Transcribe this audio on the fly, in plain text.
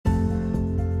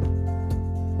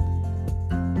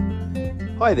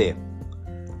Hi there.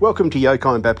 Welcome to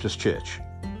Yokine Baptist Church.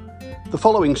 The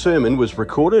following sermon was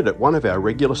recorded at one of our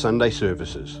regular Sunday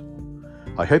services.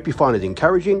 I hope you find it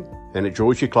encouraging and it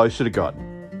draws you closer to God.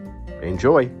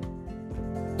 Enjoy.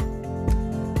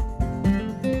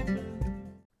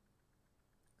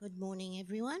 Good morning,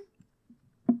 everyone.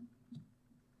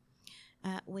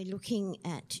 We're looking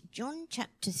at John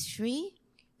chapter 3,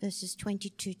 verses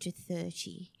 22 to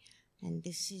 30. And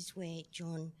this is where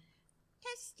John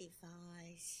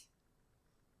testifies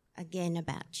again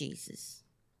about Jesus.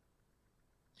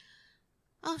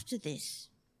 After this,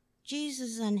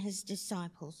 Jesus and his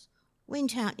disciples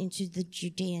went out into the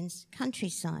Judean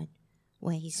countryside,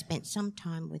 where he spent some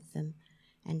time with them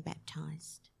and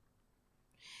baptized.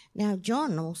 Now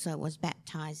John also was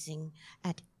baptizing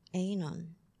at Aenon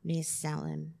near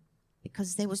Salim,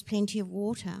 because there was plenty of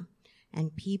water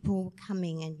and people were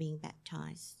coming and being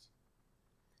baptized.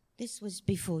 This was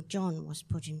before John was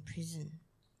put in prison.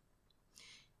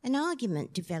 An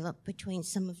argument developed between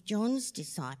some of John's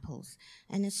disciples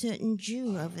and a certain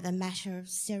Jew over the matter of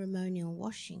ceremonial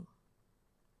washing.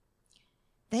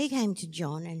 They came to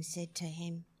John and said to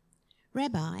him,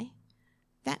 "Rabbi,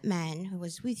 that man who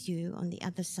was with you on the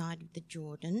other side of the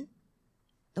Jordan,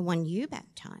 the one you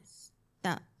baptized,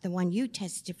 the one you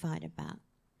testified about,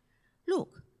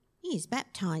 look, he is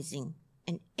baptizing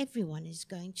and everyone is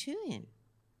going to him."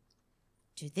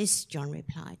 To this John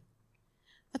replied,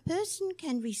 "A person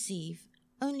can receive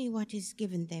only what is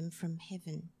given them from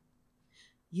heaven.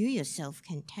 You yourself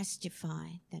can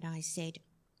testify that I said,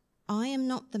 'I am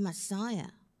not the Messiah,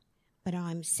 but I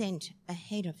am sent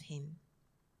ahead of him.'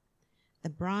 The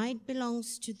bride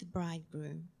belongs to the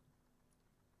bridegroom.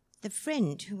 The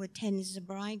friend who attends the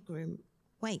bridegroom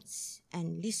waits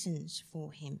and listens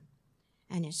for him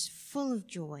and is full of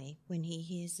joy when he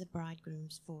hears the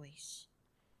bridegroom's voice.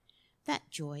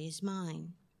 That joy is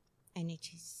mine, and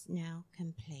it is now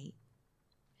complete.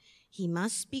 He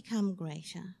must become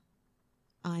greater.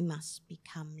 I must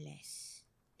become less."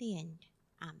 The end.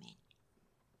 Amen.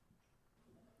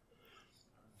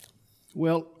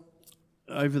 Well,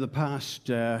 over the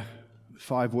past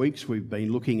 5 weeks, we've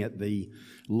been looking at the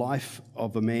life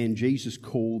of a man Jesus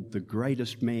called the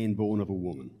greatest man born of a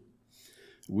woman.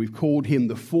 We've called him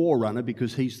the forerunner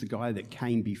because he's the guy that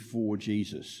came before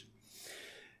Jesus.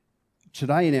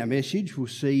 Today in our message, we'll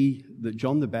see that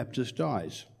John the Baptist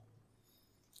dies.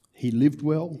 He lived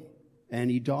well and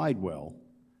he died well.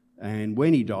 And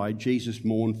when he died, Jesus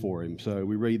mourned for him. So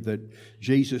we read that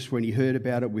Jesus, when he heard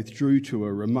about it, withdrew to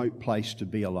a remote place to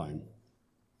be alone.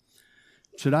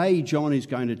 Today, John is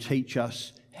going to teach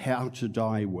us how to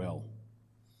die well.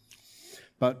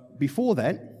 But before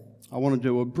that, I want to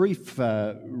do a brief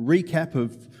recap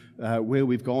of where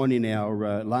we've gone in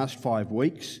our last 5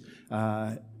 weeks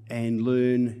and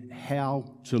learn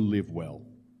how to live well.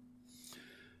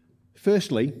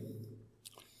 Firstly,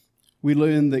 we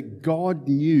learn that God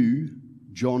knew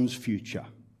John's future,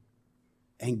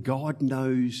 and God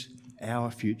knows our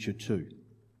future too.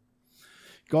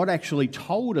 God actually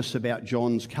told us about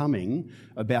John's coming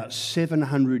about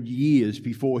 700 years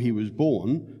before he was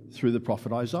born through the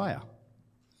prophet Isaiah.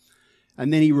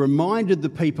 And then he reminded the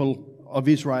people of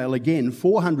Israel again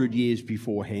 400 years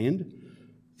beforehand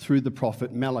through the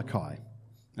prophet Malachi.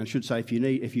 And I should say,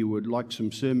 if you would like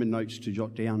some sermon notes to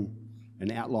jot down an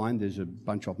outline, there's a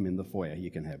bunch of them in the foyer you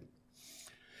can have.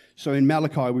 So in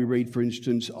Malachi we read, for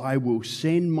instance, "I will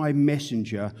send my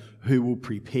messenger who will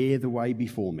prepare the way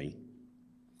before me.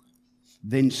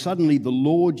 Then suddenly the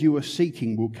Lord you are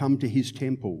seeking will come to his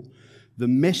temple. The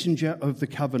messenger of the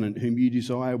covenant whom you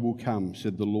desire will come,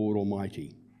 said the Lord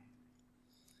Almighty."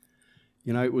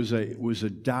 You know, it was a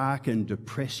dark and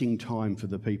depressing time for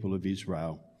the people of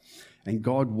Israel, and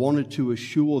God wanted to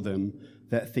assure them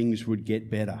that things would get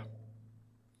better.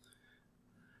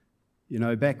 You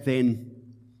know, back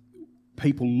then,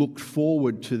 people looked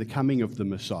forward to the coming of the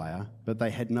Messiah, but they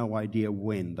had no idea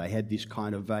when. They had this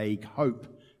kind of vague hope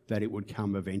that it would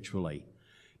come eventually.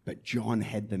 But John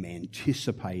had them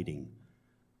anticipating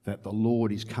that the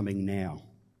Lord is coming now.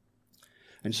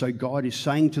 And so God is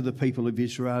saying to the people of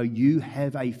Israel, you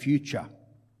have a future.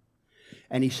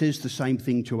 And he says the same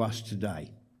thing to us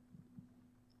today.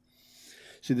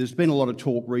 So there's been a lot of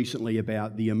talk recently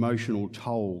about the emotional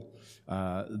toll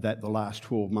that the last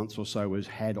 12 months or so has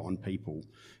had on people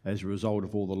as a result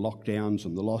of all the lockdowns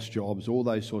and the lost jobs, all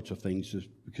those sorts of things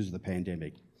because of the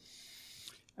pandemic.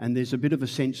 And there's a bit of a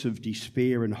sense of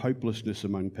despair and hopelessness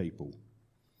among people.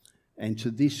 And to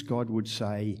this, God would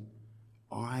say,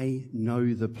 I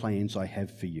know the plans I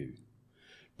have for you.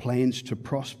 Plans to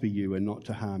prosper you and not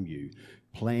to harm you.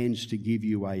 Plans to give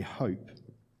you a hope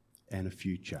and a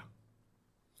future.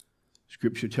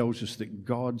 Scripture tells us that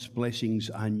God's blessings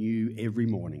are new every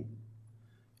morning,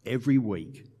 every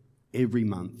week, every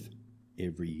month,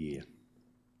 every year.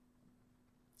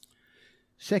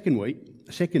 Secondly,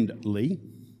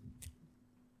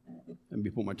 let me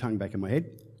put my tongue back in my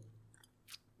head.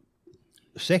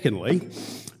 Secondly,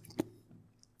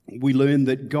 we learn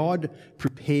that God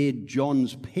prepared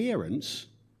John's parents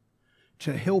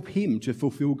to help him to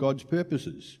fulfill God's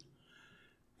purposes.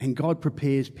 And God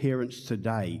prepares parents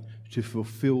today to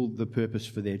fulfill the purpose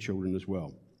for their children as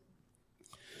well.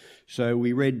 So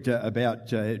we read about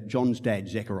John's dad,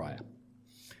 Zechariah.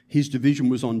 His division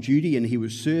was on duty and he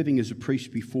was serving as a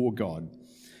priest before God.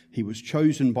 He was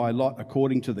chosen by lot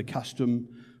according to the custom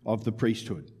of the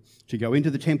priesthood to go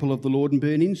into the temple of the Lord and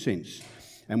burn incense.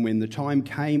 And when the time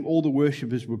came, all the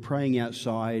worshippers were praying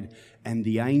outside and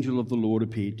the angel of the Lord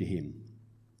appeared to him.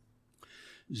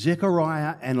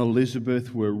 Zechariah and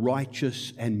Elizabeth were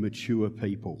righteous and mature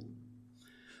people.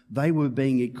 They were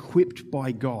being equipped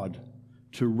by God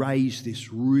to raise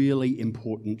this really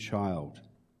important child.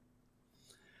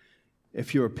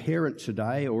 If you're a parent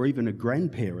today or even a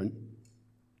grandparent,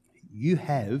 you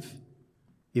have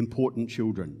important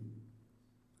children.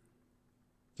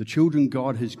 The children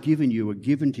God has given you are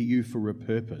given to you for a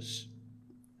purpose.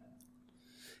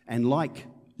 And like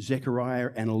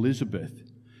Zechariah and Elizabeth,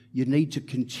 you need to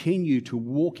continue to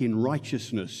walk in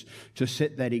righteousness to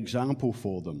set that example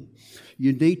for them.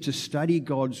 You need to study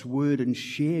God's word and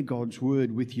share God's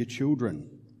word with your children,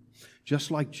 just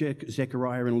like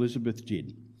Zechariah and Elizabeth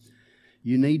did.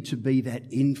 You need to be that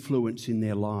influence in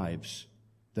their lives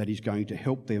that is going to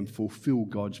help them fulfill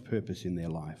God's purpose in their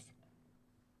life.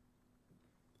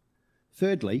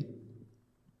 Thirdly,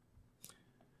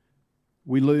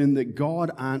 we learn that God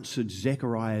answered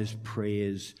Zechariah's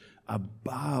prayers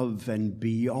above and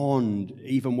beyond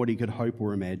even what he could hope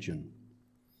or imagine.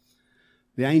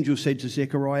 The angel said to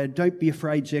Zechariah, "Don't be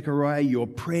afraid, Zechariah, your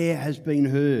prayer has been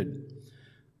heard.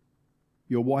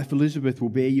 Your wife Elizabeth will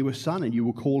bear you a son, and you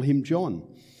will call him John.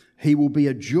 He will be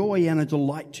a joy and a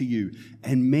delight to you,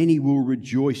 and many will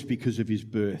rejoice because of his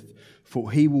birth,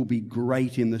 for he will be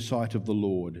great in the sight of the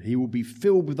Lord. He will be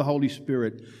filled with the Holy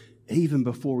Spirit even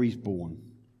before he's born."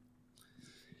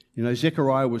 You know,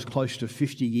 Zechariah was close to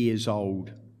 50 years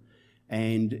old,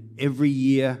 and every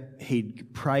year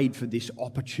he'd prayed for this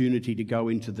opportunity to go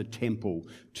into the temple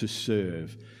to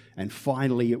serve, and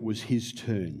finally it was his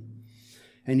turn.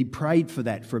 And he prayed for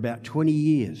that for about 20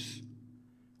 years.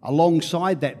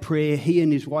 Alongside that prayer, he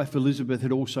and his wife Elizabeth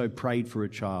had also prayed for a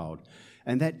child,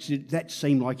 and that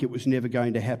seemed like it was never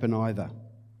going to happen either.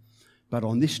 But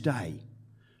on this day,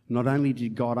 not only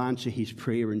did God answer his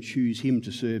prayer and choose him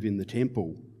to serve in the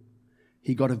temple,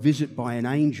 he got a visit by an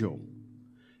angel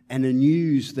and the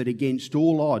news that against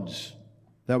all odds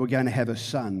they were going to have a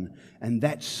son, and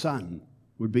that son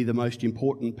would be the most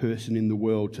important person in the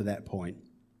world to that point.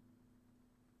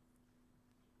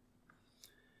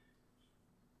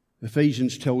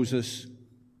 Ephesians tells us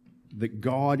that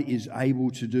God is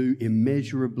able to do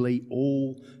immeasurably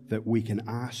all that we can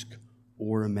ask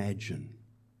or imagine.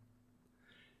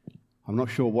 I'm not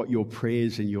sure what your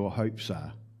prayers and your hopes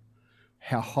are,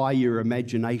 how high your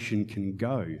imagination can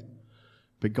go,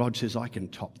 but God says, I can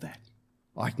top that.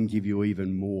 I can give you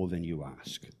even more than you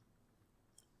ask.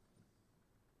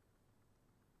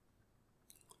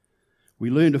 We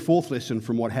learned a fourth lesson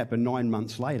from what happened 9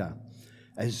 months later,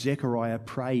 as Zechariah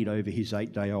prayed over his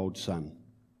 8-day-old son.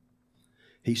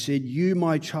 He said, "You,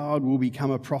 my child, will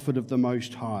become a prophet of the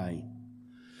Most High."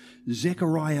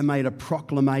 Zechariah made a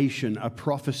proclamation, a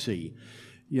prophecy.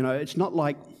 You know, it's not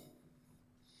like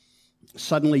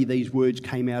suddenly these words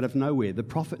came out of nowhere.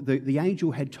 The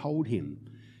angel had told him.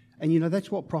 And you know,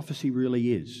 that's what prophecy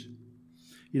really is.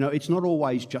 You know, it's not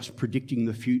always just predicting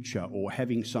the future or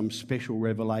having some special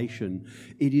revelation.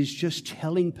 It is just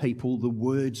telling people the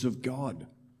words of God.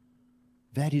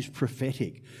 That is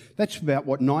prophetic. That's about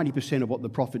what 90% of what the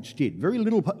prophets did. Very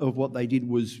little of what they did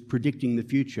was predicting the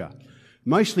future.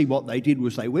 Mostly what they did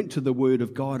was they went to the Word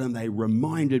of God and they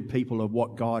reminded people of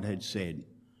what God had said.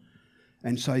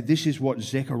 And so this is what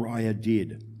Zechariah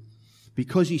did.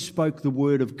 Because he spoke the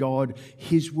Word of God,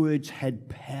 his words had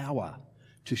power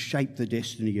to shape the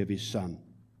destiny of his son.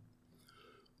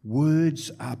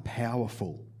 Words are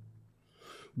powerful.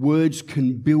 Words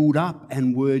can build up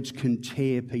and words can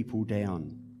tear people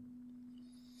down.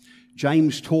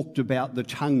 James talked about the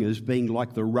tongue as being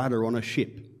like the rudder on a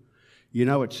ship. You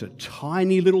know, it's a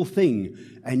tiny little thing,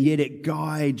 and yet it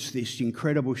guides this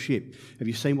incredible ship. Have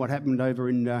you seen what happened over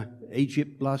in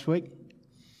Egypt last week?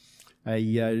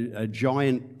 A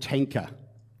giant tanker,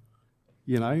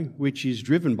 you know, which is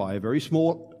driven by a very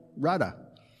small rudder.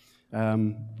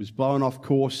 was blown off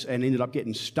course and ended up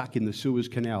getting stuck in the Suez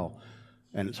Canal,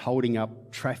 and it's holding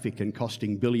up traffic and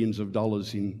costing billions of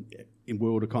dollars in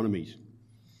world economies.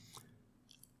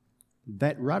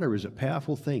 That rudder is a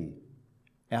powerful thing.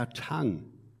 Our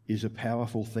tongue is a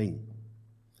powerful thing.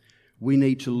 We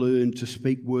need to learn to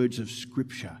speak words of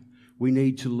Scripture. We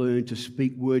need to learn to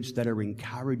speak words that are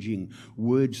encouraging,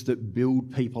 words that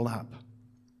build people up.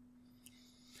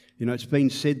 You know, it's been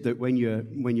said that when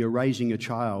you're raising a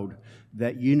child,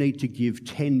 that you need to give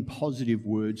 10 positive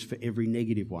words for every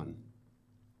negative one.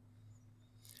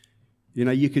 You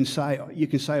know, you can say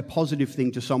a positive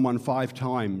thing to someone 5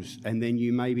 times, and then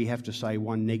you maybe have to say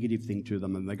one negative thing to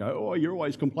them, and they go, "Oh, you're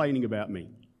always complaining about me."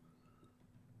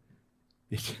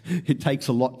 It takes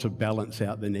a lot to balance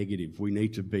out the negative. We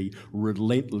need to be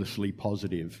relentlessly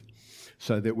positive,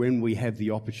 so that when we have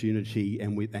the opportunity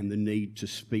and the need to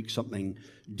speak something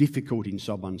difficult in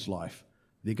someone's life,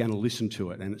 they're going to listen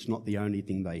to it, and it's not the only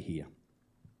thing they hear.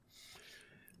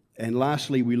 And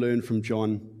lastly, we learn from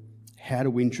John how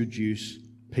to introduce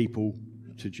people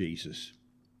to Jesus.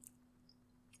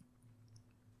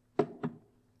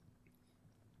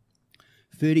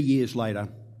 "30 years later,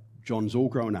 John's all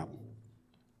grown up.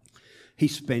 He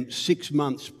spent 6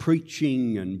 months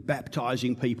preaching and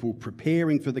baptizing people,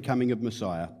 preparing for the coming of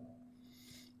Messiah.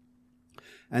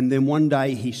 And then one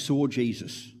day he saw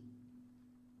Jesus.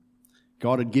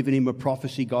 God had given him a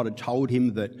prophecy. God had told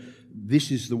him that this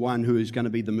is the one who is going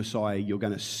to be the Messiah. You're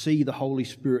going to see the Holy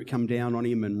Spirit come down on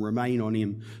him and remain on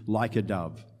him like a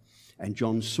dove. And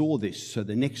John saw this. So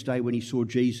the next day when he saw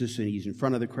Jesus and he's in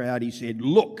front of the crowd, he said,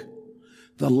 'Look,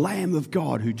 the Lamb of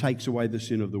God who takes away the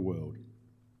sin of the world.'"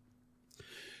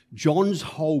 John's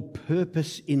whole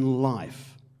purpose in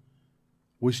life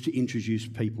was to introduce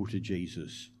people to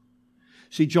Jesus.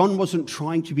 See, John wasn't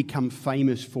trying to become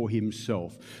famous for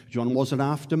himself. John wasn't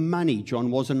after money.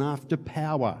 John wasn't after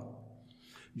power.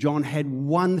 John had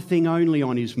one thing only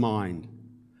on his mind,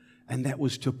 and that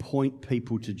was to point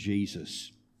people to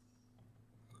Jesus.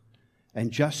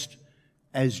 And just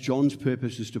as John's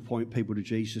purpose is to point people to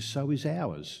Jesus, so is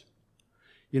ours.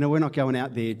 You know, we're not going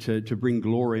out there to bring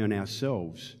glory on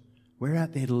ourselves. We're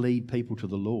out there to lead people to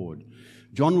the Lord.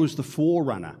 John was the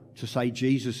forerunner to say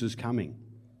Jesus is coming.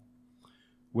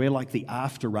 We're like the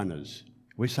afterrunners.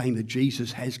 We're saying that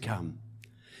Jesus has come.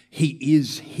 He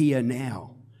is here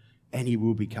now, and he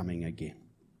will be coming again.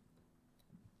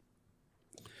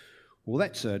 Well,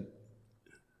 that's a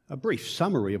brief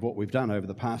summary of what we've done over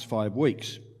the past 5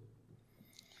 weeks.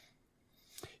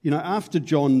 You know, after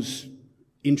John's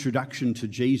introduction to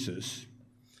Jesus,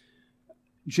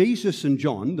 Jesus and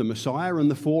John, the Messiah and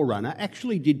the forerunner,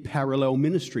 actually did parallel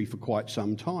ministry for quite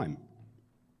some time.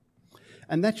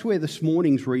 And that's where this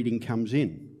morning's reading comes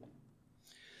in.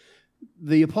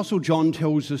 The Apostle John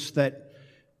tells us that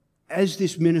as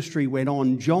this ministry went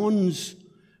on, John's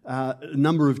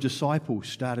number of disciples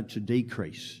started to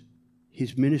decrease.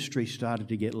 His ministry started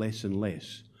to get less and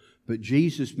less. But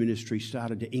Jesus' ministry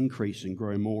started to increase and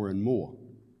grow more and more.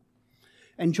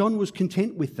 And John was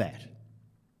content with that.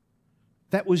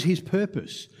 That was his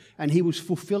purpose, and he was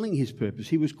fulfilling his purpose.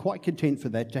 He was quite content for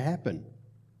that to happen.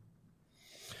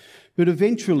 But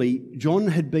eventually, John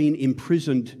had been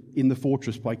imprisoned in the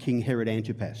fortress by King Herod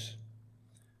Antipas.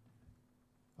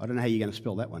 I don't know how you're going to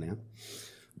spell that one out.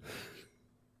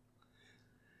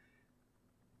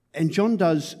 And John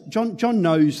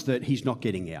knows that he's not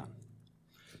getting out.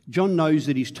 John knows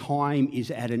that his time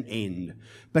is at an end.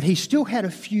 But he still had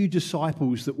a few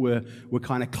disciples that were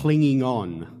kind of clinging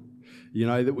on, you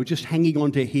know, that were just hanging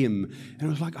on to him. And I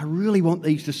was like, I really want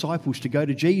these disciples to go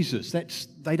to Jesus.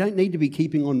 They don't need to be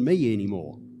keeping on me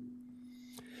anymore.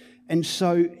 And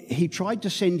so he tried to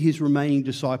send his remaining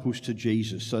disciples to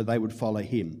Jesus so they would follow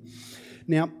him.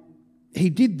 Now, he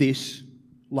did this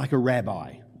like a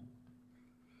rabbi.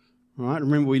 All right,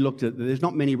 remember we looked at, there's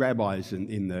not many rabbis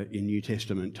in New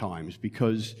Testament times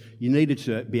because you needed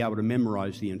to be able to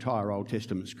memorize the entire Old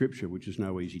Testament scripture, which is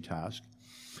no easy task.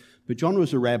 But John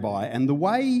was a rabbi, and the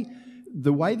way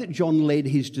that John led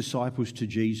his disciples to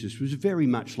Jesus was very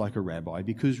much like a rabbi,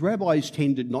 because rabbis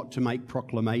tended not to make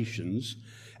proclamations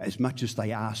as much as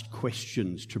they asked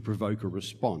questions to provoke a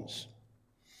response.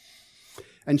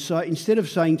 And so instead of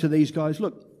saying to these guys,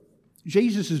 look,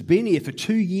 Jesus has been here for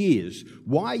 2 years,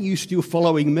 why are you still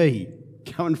following me?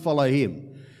 Go and follow him.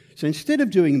 So instead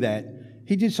of doing that,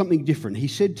 he did something different. He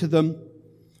said to them,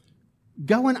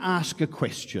 go and ask a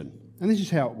question. And this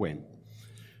is how it went.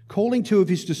 Calling 2 of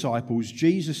his disciples,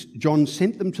 John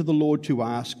sent them to the Lord to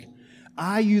ask,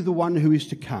 are you the one who is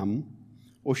to come,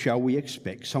 or shall we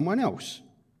expect someone else?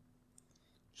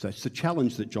 So that's the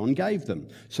challenge that John gave them.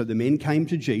 So the men came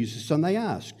to Jesus and they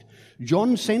asked,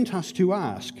 John sent us to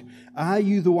ask, are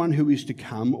you the one who is to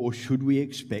come, or should we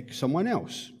expect someone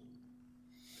else?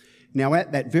 Now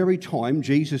at that very time,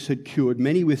 Jesus had cured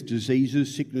many with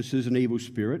diseases, sicknesses, and evil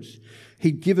spirits.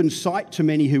 He'd given sight to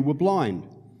many who were blind.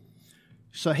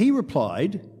 So he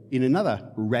replied, in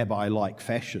another rabbi-like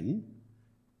fashion,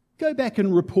 go back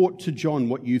and report to John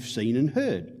what you've seen and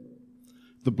heard.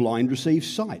 The blind receive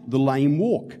sight, the lame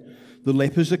walk, the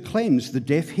lepers are cleansed, the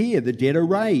deaf hear, the dead are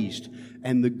raised,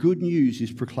 and the good news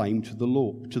is proclaimed to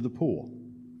the poor.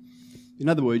 In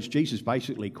other words, Jesus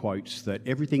basically quotes that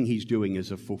everything he's doing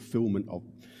is a fulfillment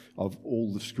of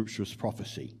all the scripture's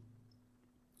prophecy.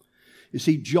 You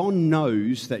see, John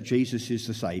knows that Jesus is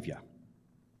the Saviour.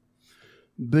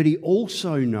 But he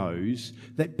also knows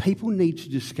that people need to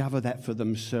discover that for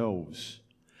themselves.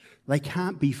 They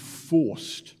can't be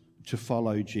forced to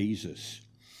follow Jesus.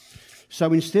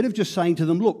 So instead of just saying to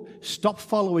them, look, stop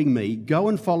following me, go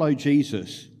and follow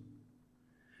Jesus,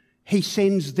 he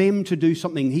sends them to do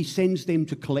something. He sends them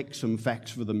to collect some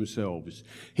facts for themselves.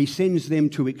 He sends them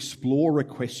to explore a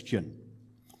question.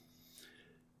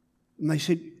 And they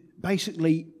said,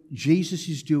 basically, Jesus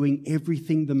is doing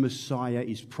everything the Messiah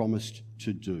is promised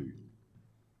to do.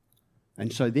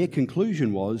 And so their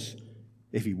conclusion was,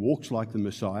 if he walks like the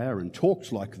Messiah and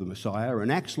talks like the Messiah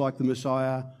and acts like the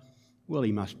Messiah, well,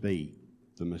 he must be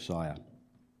the Messiah.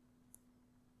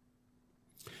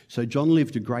 So John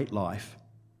lived a great life,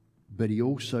 but he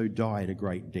also died a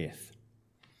great death.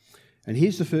 And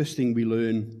here's the first thing we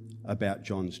learn about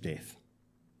John's death.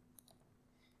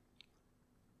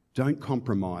 Don't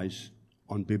compromise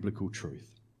on biblical truth.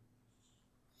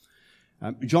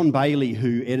 John Bailey,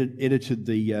 who edited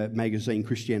the magazine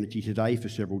Christianity Today for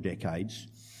several decades,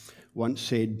 once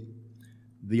said,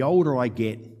 the older I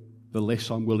get, the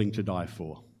less I'm willing to die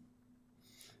for.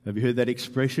 Have you heard that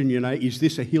expression? You know, is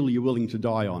this a hill you're willing to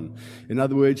die on? In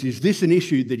other words, is this an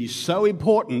issue that is so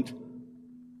important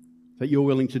that you're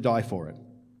willing to die for it?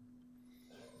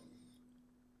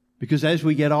 Because as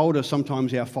we get older,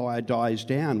 sometimes our fire dies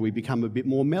down. We become a bit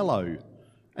more mellow,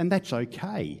 and that's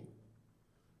okay.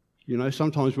 You know,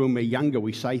 sometimes when we're younger,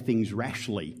 we say things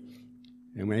rashly,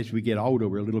 and as we get older,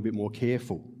 we're a little bit more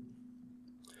careful.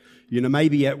 You know,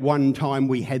 maybe at one time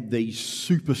we had these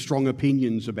super strong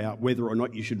opinions about whether or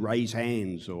not you should raise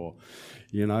hands, or,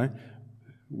 you know,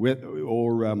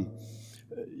 whether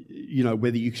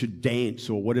you should dance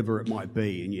or whatever it might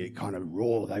be, and you kind of,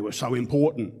 oh, they were so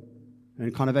important.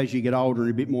 And kind of as you get older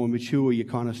and a bit more mature, you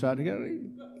kind of start to go,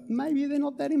 maybe they're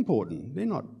not that important. They're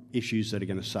not issues that are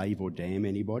going to save or damn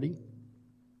anybody.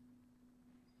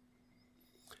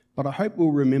 But I hope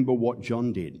we'll remember what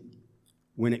John did.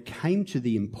 When it came to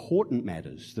the important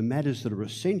matters, the matters that are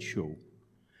essential,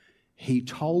 he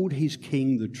told his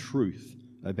king the truth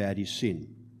about his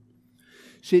sin.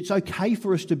 See, it's okay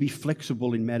for us to be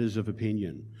flexible in matters of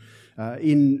opinion.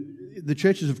 In the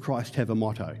Churches of Christ have a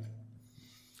motto.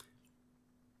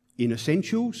 In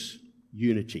essentials,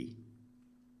 unity.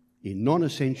 In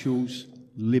non-essentials,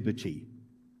 liberty.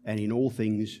 And in all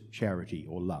things, charity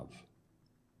or love.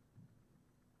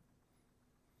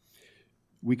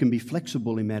 We can be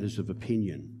flexible in matters of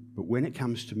opinion, but when it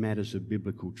comes to matters of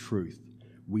biblical truth,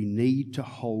 we need to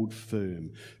hold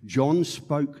firm. John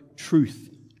spoke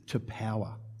truth to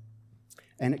power,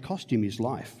 and it cost him his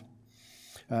life.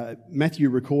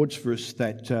 Matthew records for us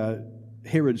that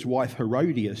Herod's wife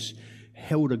Herodias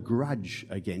held a grudge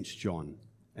against John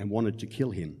and wanted to kill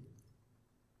him.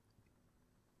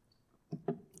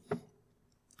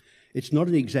 It's not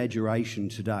an exaggeration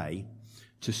today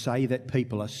to say that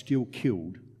people are still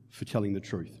killed for telling the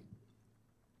truth.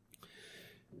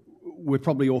 We're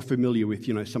probably all familiar with,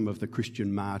 some of the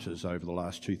Christian martyrs over the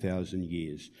last 2,000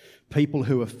 years. People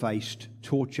who have faced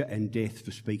torture and death for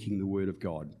speaking the word of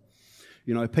God.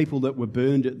 People that were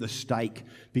burned at the stake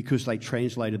because they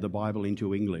translated the Bible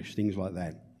into English, things like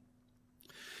that.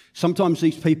 Sometimes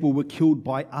these people were killed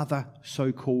by other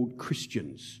so-called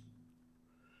Christians.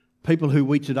 People who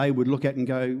we today would look at and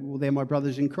go, well, they're my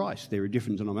brothers in Christ. They're a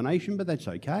different denomination, but that's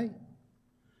okay.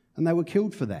 And they were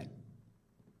killed for that.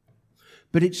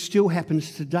 But it still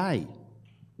happens today.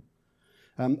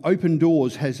 Open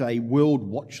Doors has a world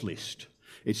watch list.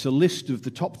 It's a list of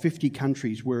the top 50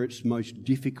 countries where it's most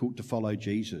difficult to follow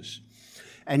Jesus.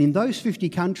 And in those 50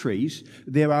 countries,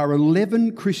 there are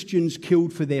 11 Christians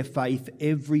killed for their faith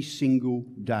every single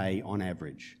day on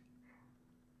average.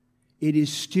 It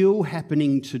is still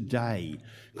happening today.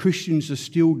 Christians are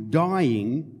still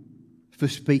dying for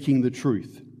speaking the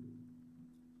truth.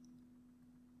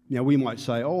 Now, we might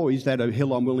say, oh, is that a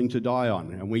hill I'm willing to die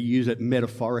on? And we use it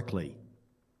metaphorically.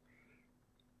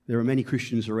 There are many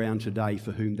Christians around today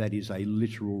for whom that is a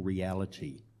literal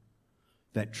reality.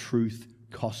 that truth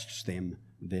costs them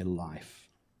their life.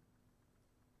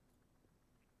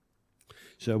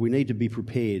 So we need to be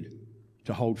prepared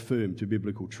to hold firm to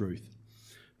biblical truth.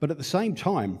 But at the same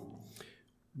time,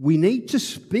 we need to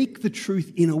speak the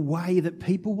truth in a way that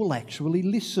people will actually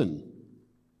listen.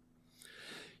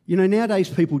 You know, nowadays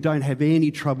people don't have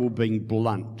any trouble being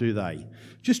blunt, do they?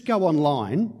 Just go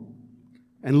online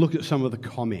and look at some of the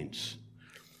comments.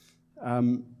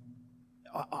 I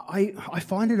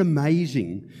find it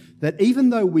amazing that even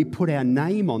though we put our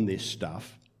name on this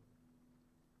stuff,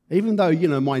 even though, you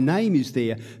know, my name is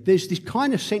there, there's this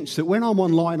kind of sense that when I'm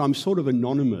online, I'm sort of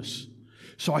anonymous.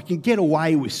 So I can get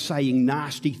away with saying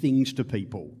nasty things to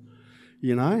people,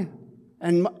 you know?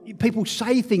 And people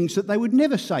say things that they would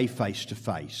never say face to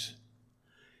face.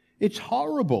 It's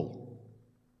horrible.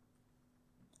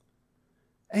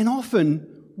 And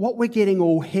often what we're getting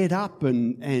all head up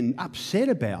and upset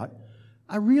about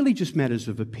are really just matters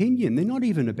of opinion. They're not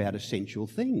even about essential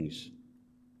things.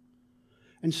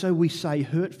 And so we say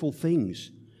hurtful things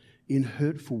in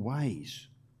hurtful ways.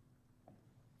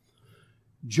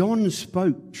 John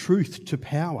spoke truth to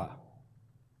power,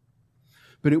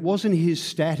 but it wasn't his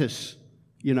status,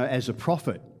 you know, as a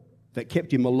prophet that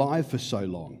kept him alive for so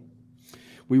long.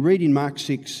 We read in Mark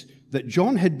 6 that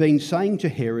John had been saying to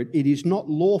Herod, "It is not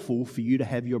lawful for you to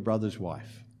have your brother's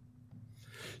wife."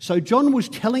 So John was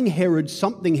telling Herod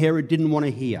something Herod didn't want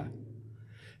to hear.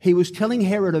 He was telling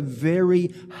Herod a very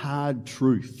hard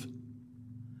truth.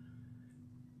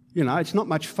 You know, it's not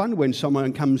much fun when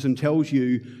someone comes and tells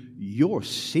you you're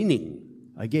sinning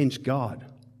against God.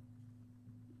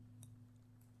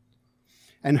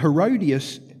 And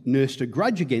Herodias nursed a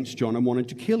grudge against John and wanted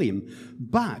to kill him,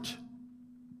 but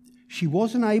she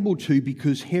wasn't able to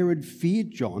because Herod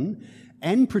feared John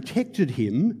and protected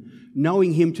him,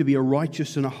 knowing him to be a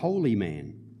righteous and a holy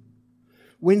man.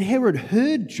 When Herod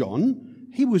heard John,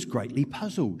 he was greatly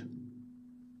puzzled,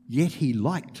 yet he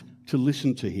liked to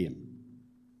listen to him.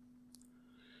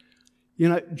 You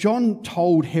know, John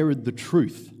told Herod the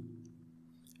truth.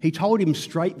 He told him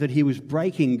straight that he was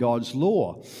breaking God's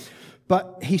law.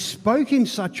 But he spoke in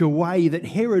such a way that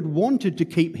Herod wanted to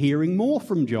keep hearing more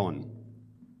from John.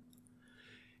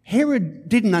 Herod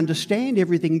didn't understand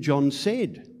everything John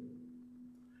said.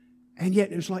 And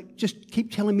yet it was like, just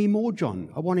keep telling me more, John.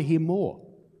 I want to hear more.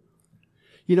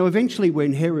 You know, eventually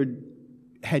when Herod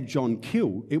had John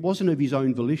killed, it wasn't of his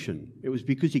own volition. It was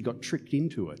because he got tricked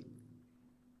into it.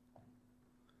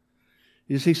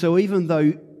 You see, so even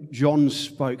though John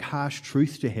spoke harsh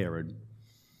truth to Herod,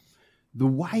 the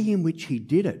way in which he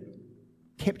did it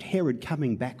kept Herod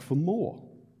coming back for more.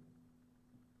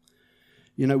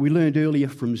 You know, we learned earlier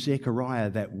from Zechariah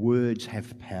that words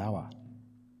have power.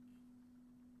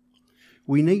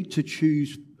 We need to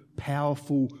choose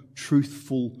powerful,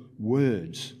 truthful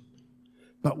words,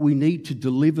 but we need to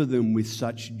deliver them with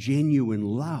such genuine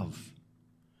love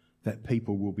that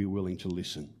people will be willing to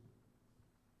listen.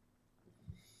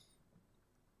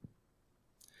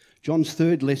 John's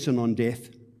third lesson on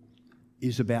death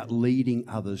is about leading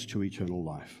others to eternal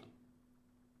life.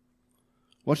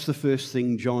 What's the first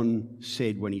thing John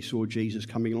said when he saw Jesus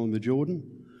coming along the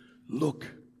Jordan? Look,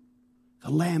 the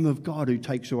Lamb of God who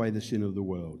takes away the sin of the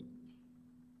world.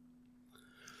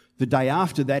 The day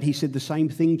after that, he said the same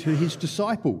thing to his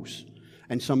disciples,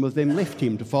 and some of them left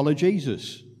him to follow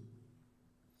Jesus.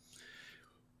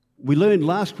 We learned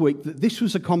last week that this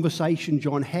was a conversation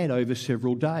John had over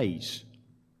several days.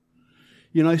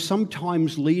 You know,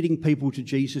 sometimes leading people to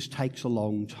Jesus takes a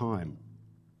long time.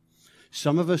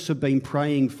 Some of us have been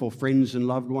praying for friends and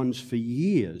loved ones for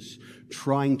years,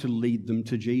 trying to lead them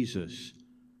to Jesus.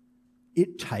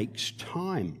 It takes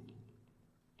time.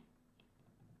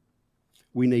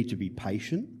 We need to be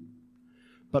patient,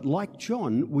 but like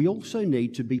John, we also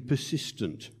need to be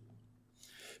persistent.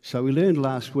 So we learned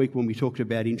last week when we talked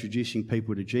about introducing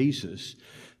people to Jesus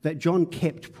that John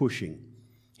kept pushing.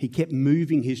 He kept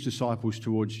moving his disciples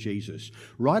towards Jesus.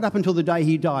 Right up until the day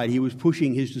he died, he was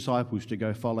pushing his disciples to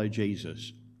go follow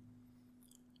Jesus.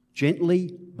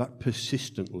 Gently but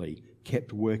persistently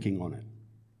kept working on it.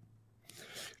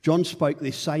 John spoke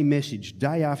this same message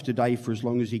day after day for as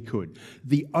long as he could.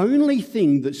 The only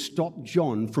thing that stopped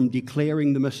John from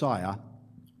declaring the Messiah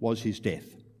was his death.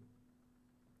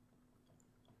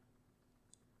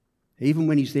 Even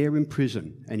when he's there in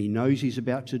prison and he knows he's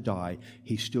about to die,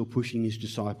 he's still pushing his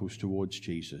disciples towards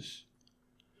Jesus.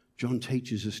 John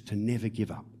teaches us to never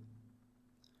give up.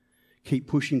 Keep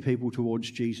pushing people towards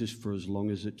Jesus for as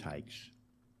long as it takes.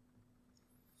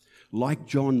 Like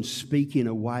John, speak in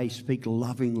a way, speak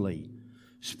lovingly,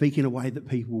 speak in a way that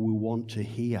people will want to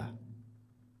hear.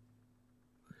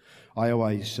 I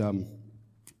always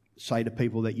say to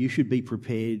people that you should be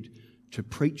prepared to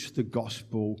preach the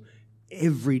gospel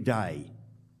every day,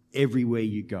 everywhere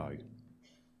you go.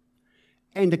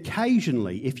 And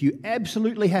occasionally, if you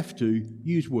absolutely have to,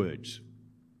 use words.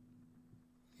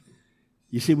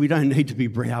 You see, we don't need to be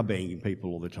browbeating people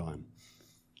all the time.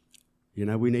 You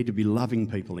know, we need to be loving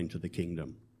people into the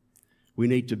kingdom. We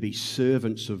need to be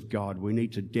servants of God. We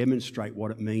need to demonstrate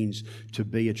what it means to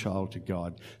be a child of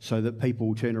God so that people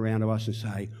will turn around to us and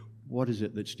say, what is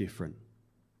it that's different?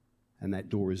 And that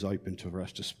door is open for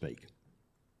us to speak.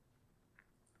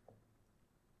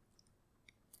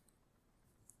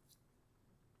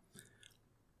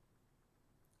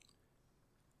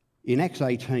 In Acts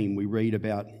 18, we read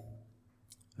about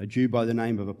a Jew by the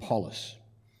name of Apollos,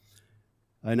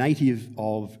 a native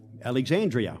of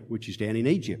Alexandria, which is down in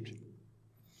Egypt.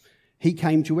 He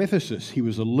came to Ephesus. He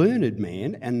was a learned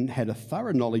man and had a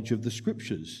thorough knowledge of the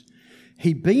Scriptures.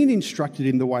 He'd been instructed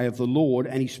in the way of the Lord,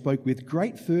 and he spoke with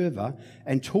great fervour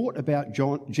and taught about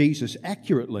Jesus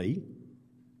accurately,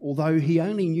 although he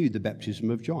only knew the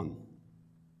baptism of John.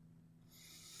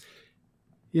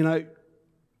 You know,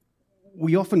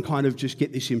 we often kind of just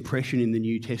get this impression in the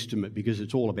New Testament, because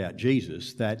it's all about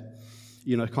Jesus, that,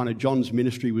 you know, kind of John's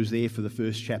ministry was there for the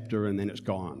first chapter and then it's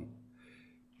gone.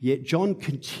 Yet John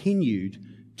continued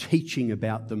teaching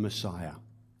about the Messiah,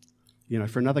 you know,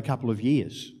 for another couple of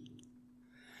years.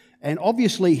 And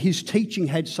obviously his teaching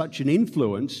had such an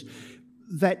influence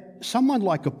that someone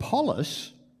like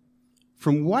Apollos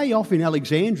from way off in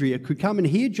Alexandria could come and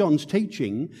hear John's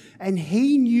teaching, and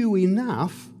he knew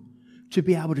enough to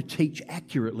be able to teach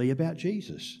accurately about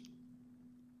Jesus.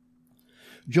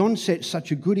 John set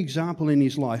such a good example in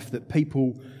his life that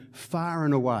people far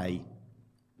and away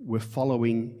were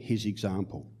following his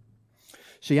example.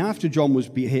 See, after John was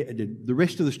beheaded, the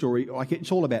rest of the story,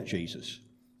 it's all about Jesus.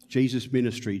 Jesus'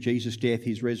 ministry, Jesus' death,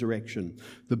 his resurrection,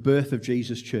 the birth of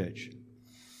Jesus' church.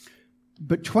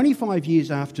 But 25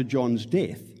 years after John's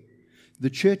death, the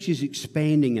church is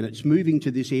expanding and it's moving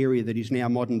to this area that is now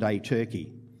modern-day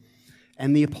Turkey.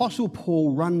 And the Apostle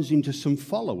Paul runs into some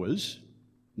followers,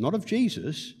 not of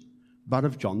Jesus, but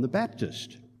of John the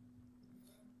Baptist.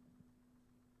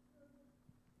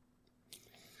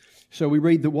 So we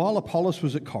read that while Apollos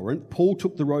was at Corinth, Paul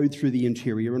took the road through the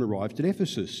interior and arrived at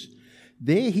Ephesus.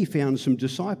 There he found some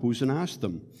disciples and asked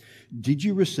them, "Did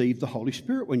you receive the Holy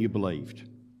Spirit when you believed?"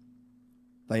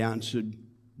 They answered,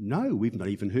 "No, we've not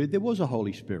even heard there was a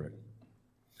Holy Spirit."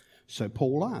 So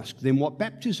Paul asked, "Then what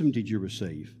baptism did you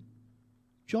receive?"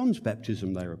 "John's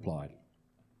baptism," they replied.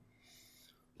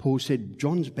 Paul said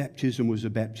John's baptism was a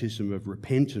baptism of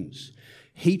repentance.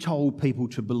 He told people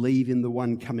to believe in the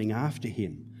one coming after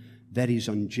him, that is,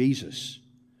 on Jesus.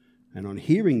 And on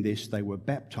hearing this, they were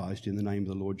baptized in the name of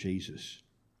the Lord Jesus.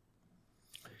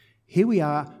 Here we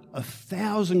are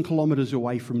 1,000 kilometres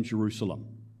away from Jerusalem,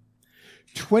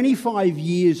 25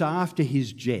 years after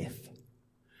his death,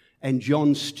 and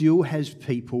John still has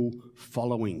people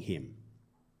following him.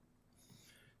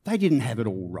 They didn't have it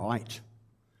all right.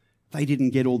 They didn't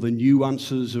get all the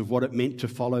nuances of what it meant to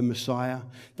follow Messiah.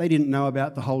 They didn't know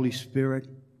about the Holy Spirit.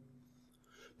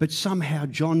 But somehow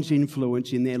John's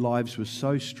influence in their lives was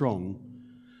so strong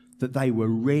that they were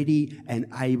ready and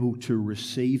able to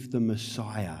receive the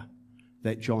Messiah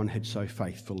that John had so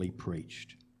faithfully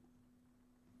preached.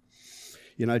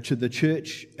 You know, to the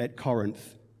church at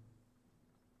Corinth,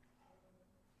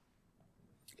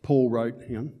 Paul wrote,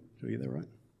 hang on, did I get that right?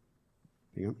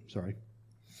 Hang on, sorry.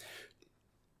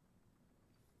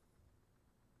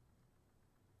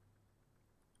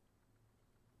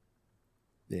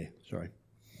 There, sorry.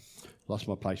 Lost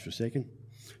my place for a second.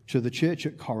 To the church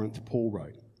at Corinth, Paul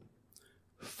wrote,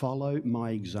 "Follow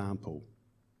my example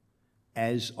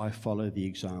as I follow the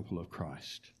example of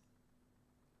Christ."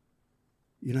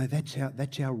 You know,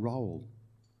 that's our role.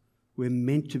 We're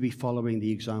meant to be following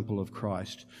the example of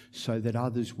Christ so that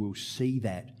others will see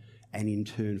that and in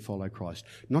turn follow Christ,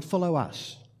 not follow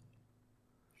us.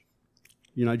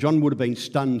 You know, John would have been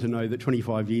stunned to know that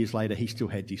 25 years later he still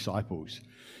had disciples,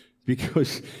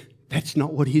 because that's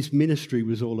not what his ministry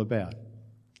was all about.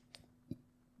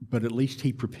 But at least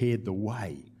he prepared the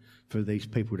way for these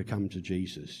people to come to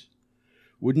Jesus.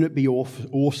 Wouldn't it be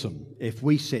awesome if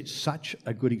we set such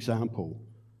a good example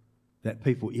that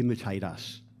people imitate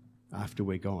us after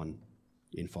we're gone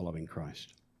in following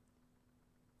Christ?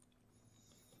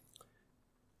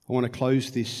 I want to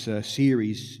close this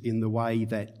series in the way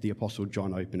that the Apostle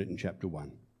John opened it in chapter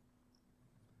 1.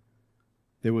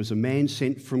 There was a man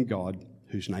sent from God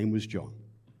whose name was John.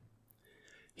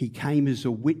 He came as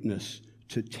a witness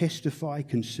to testify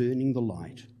concerning the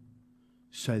light,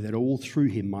 so that all through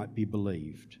him might be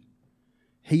believed.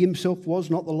 He himself was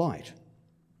not the light.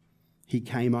 He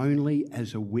came only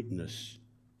as a witness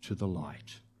to the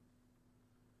light.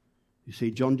 You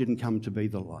see, John didn't come to be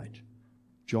the light.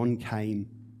 John came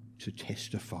to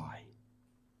testify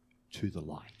to the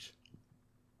light.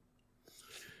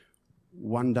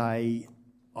 One day,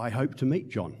 I hope to meet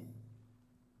John.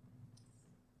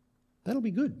 That'll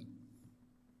be good.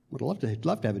 I'd love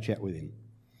to have a chat with him.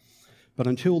 But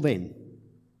until then,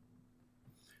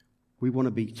 we want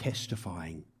to be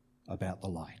testifying about the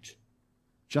light,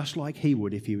 just like he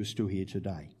would if he was still here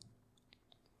today.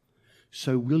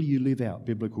 So will you live out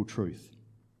biblical truth?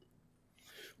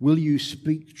 Will you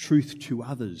speak truth to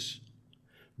others,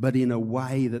 but in a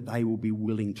way that they will be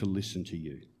willing to listen to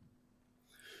you?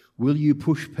 Will you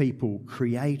push people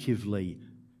creatively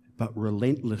but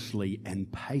relentlessly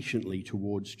and patiently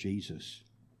towards Jesus?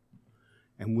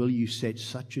 And will you set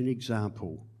such an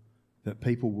example that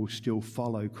people will still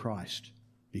follow Christ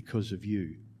because of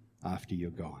you after you're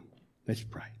gone? Let's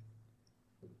pray.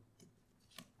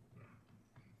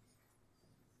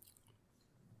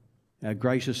 Our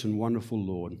gracious and wonderful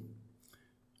Lord,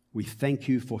 we thank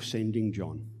you for sending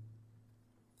John.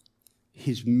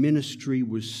 His ministry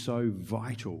was so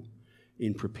vital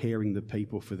in preparing the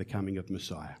people for the coming of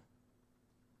Messiah.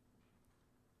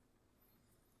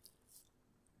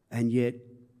 And yet,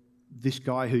 this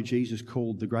guy who Jesus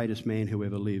called the greatest man who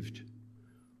ever lived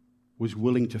was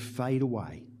willing to fade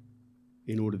away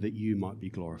in order that you might be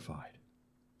glorified.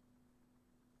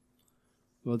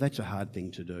 Well, that's a hard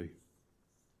thing to do.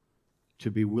 To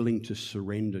be willing to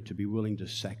surrender, to be willing to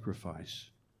sacrifice.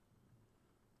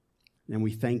 And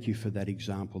we thank you for that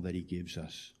example that he gives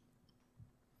us.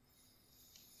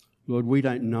 Lord, we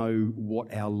don't know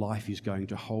what our life is going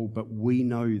to hold, but we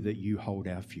know that you hold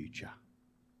our future.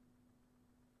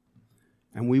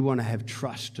 And we want to have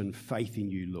trust and faith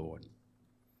in you, Lord.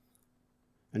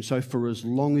 And so for as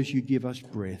long as you give us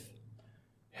breath,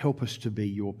 help us to be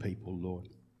your people, Lord.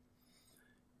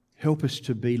 Help us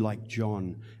to be like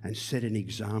John and set an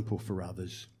example for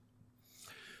others.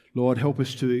 Lord, help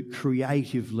us to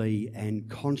creatively and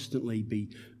constantly be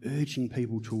urging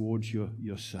people towards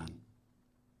your Son.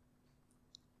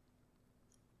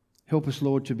 Help us,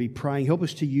 Lord, to be praying. Help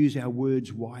us to use our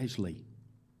words wisely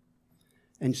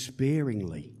and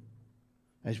sparingly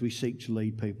as we seek to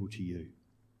lead people to you.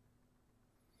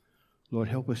 Lord,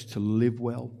 help us to live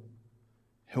well.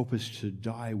 Help us to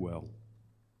die well,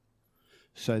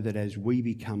 so that as we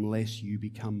become less, you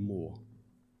become more.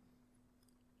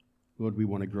 Lord, we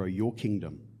want to grow your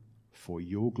kingdom for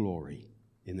your glory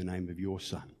in the name of your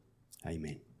Son.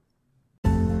 Amen.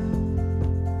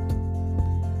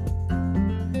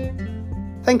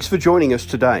 Thanks for joining us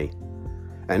today.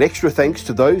 An extra thanks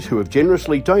to those who have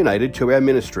generously donated to our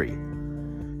ministry.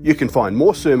 You can find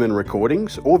more sermon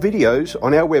recordings or videos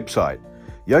on our website,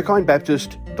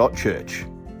 yokinebaptist.church,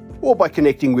 or by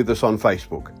connecting with us on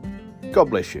Facebook. God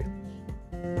bless you.